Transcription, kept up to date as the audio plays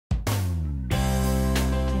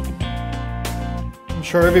I'm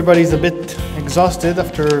sure everybody's a bit exhausted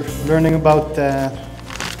after learning about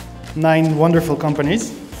 9 wonderful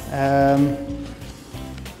companies.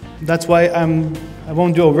 That's why I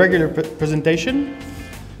won't do a regular presentation.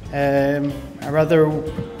 I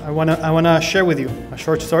want to share with you a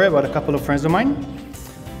short story about a couple of friends of mine.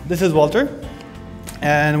 This is Walter,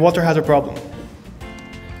 and Walter has a problem.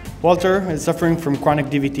 Walter is suffering from chronic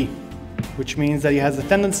DVT, which means that he has a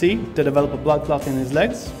tendency to develop a blood clot in his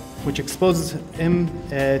legs, which exposes him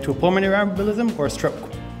to a pulmonary embolism or a stroke,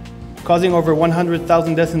 causing over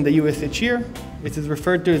 100,000 deaths in the US each year. It is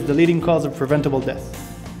referred to as the leading cause of preventable death.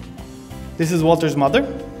 This is Walter's mother,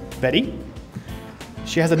 Betty.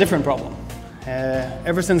 She has a different problem.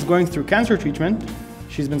 Ever since going through cancer treatment,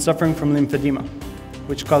 she's been suffering from lymphedema,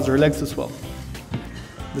 which caused her legs to swell.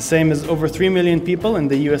 The same as over 3 million people in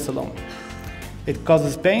the US alone. It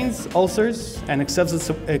causes pains, ulcers, and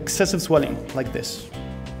excessive swelling like this.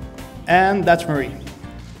 And that's Marie.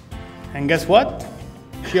 And guess what?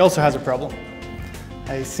 She also has a problem.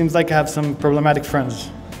 It seems like I have some problematic friends.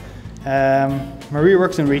 Marie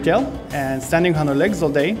works in retail, and standing on her legs all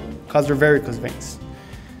day causes her varicose veins.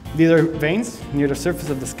 These are veins near the surface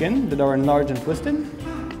of the skin that are enlarged and twisted.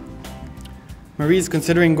 Marie is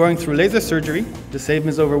considering going through laser surgery. The same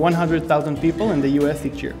as over 100,000 people in the US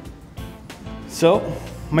each year. So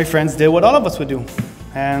my friends did what all of us would do,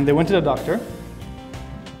 and they went to the doctor.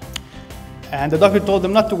 And the doctor told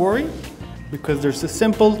them not to worry, because there's a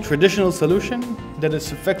simple traditional solution that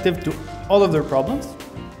is effective to all of their problems.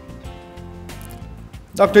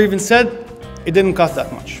 Doctor even said it didn't cost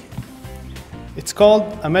that much. It's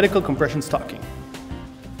called a medical compression stocking.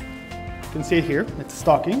 You can see it here. It's a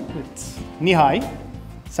stocking. It's knee-high,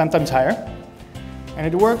 sometimes higher. And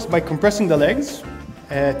it works by compressing the legs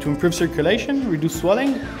to improve circulation, reduce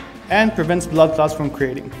swelling, and prevents blood clots from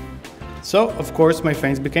creating. So, of course, my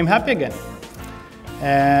friends became happy again.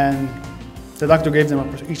 And the doctor gave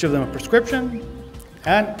them each of them a prescription.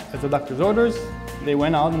 And as the doctor's orders, they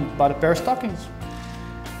went out and bought a pair of stockings.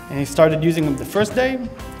 And he started using them the first day,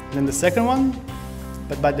 then the second one.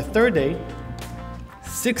 But by the third day,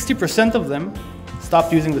 60% of them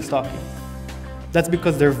stopped using the stocking. That's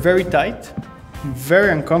because they're very tight, very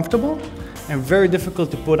uncomfortable, and very difficult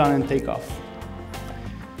to put on and take off.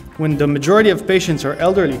 When the majority of patients are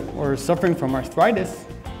elderly or suffering from arthritis,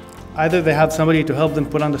 either they have somebody to help them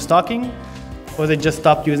put on the stocking, or they just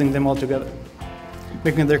stopped using them altogether,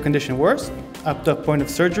 making their condition worse, up to a point of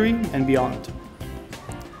surgery and beyond.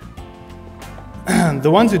 The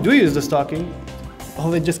ones who do use the stocking,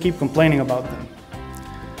 they just keep complaining about them.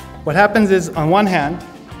 What happens is, on one hand,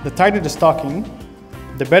 the tighter the stocking,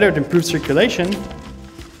 the better it improves circulation,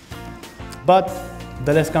 but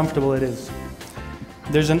the less comfortable it is.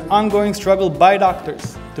 There's an ongoing struggle by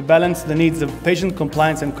doctors to balance the needs of patient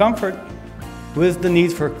compliance and comfort with the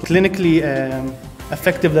need for clinically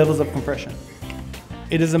effective levels of compression.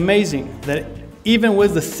 It is amazing that even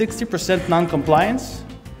with the 60% non-compliance,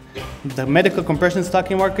 the medical compression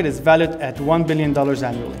stocking market is valued at $1 billion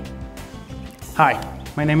annually. Hi,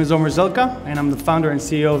 my name is Omer Zelka, and I'm the founder and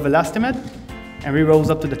CEO of ElastiMed, and we rose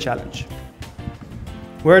up to the challenge.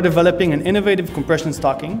 We're developing an innovative compression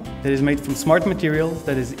stocking that is made from smart materials,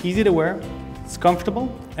 that is easy to wear, it's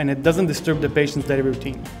comfortable, and it doesn't disturb the patient's daily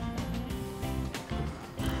routine.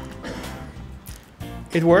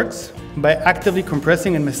 It works by actively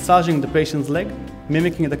compressing and massaging the patient's leg,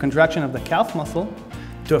 mimicking the contraction of the calf muscle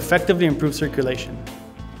to effectively improve circulation.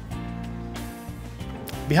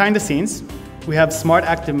 Behind the scenes, we have smart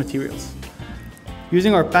active materials.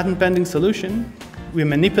 Using our patent-pending solution, we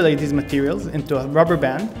manipulate these materials into a rubber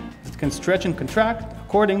band that can stretch and contract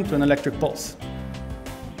according to an electric pulse.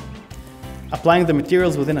 Applying the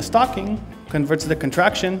materials within a stocking converts the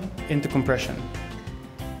contraction into compression.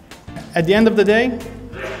 At the end of the day,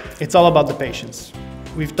 it's all about the patients.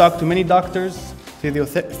 We've talked to many doctors,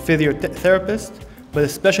 physiotherapists, but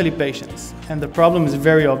especially patients, and the problem is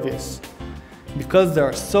very obvious. Because they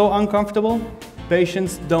are so uncomfortable,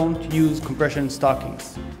 patients don't use compression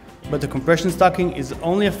stockings. But the compression stocking is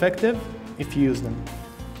only effective if you use them.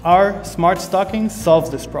 Our smart stocking solves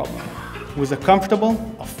this problem with a comfortable,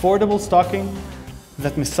 affordable stocking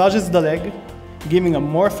that massages the leg, giving a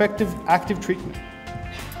more effective active treatment.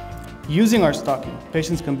 Using our stocking,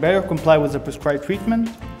 patients can better comply with the prescribed treatment,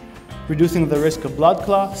 reducing the risk of blood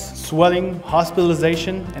clots, swelling,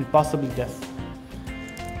 hospitalization, and possibly death.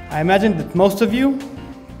 I imagine that most of you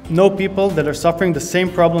know people that are suffering the same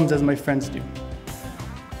problems as my friends do.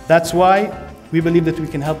 That's why we believe that we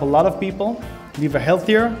can help a lot of people live a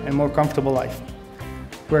healthier and more comfortable life.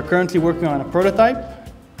 We're currently working on a prototype,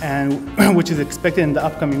 which is expected in the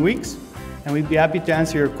upcoming weeks, and we'd be happy to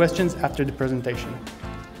answer your questions after the presentation.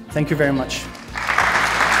 Thank you very much. So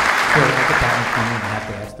at the patent clinic, I have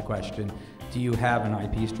to ask the question, do you have an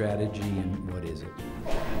IP strategy and what is it?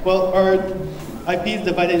 Well, our IP is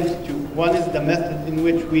divided into two. One is the method in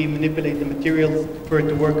which we manipulate the materials for it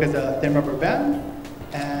to work as a thin rubber band,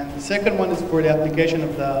 and the second one is for the application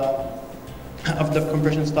of the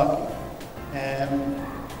compression stocking.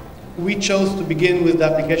 We chose to begin with the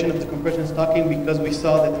application of the compression stocking because we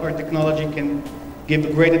saw that our technology can give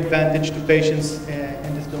a great advantage to patients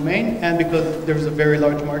in this domain, and because there's a very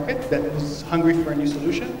large market that was hungry for a new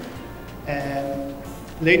solution.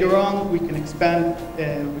 Later on, we can expand,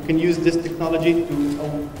 we can use this technology to a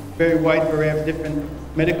very wide array of different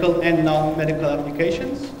medical and non-medical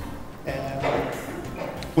applications,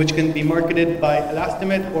 which can be marketed by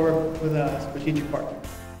ElastiMed or with a strategic partner.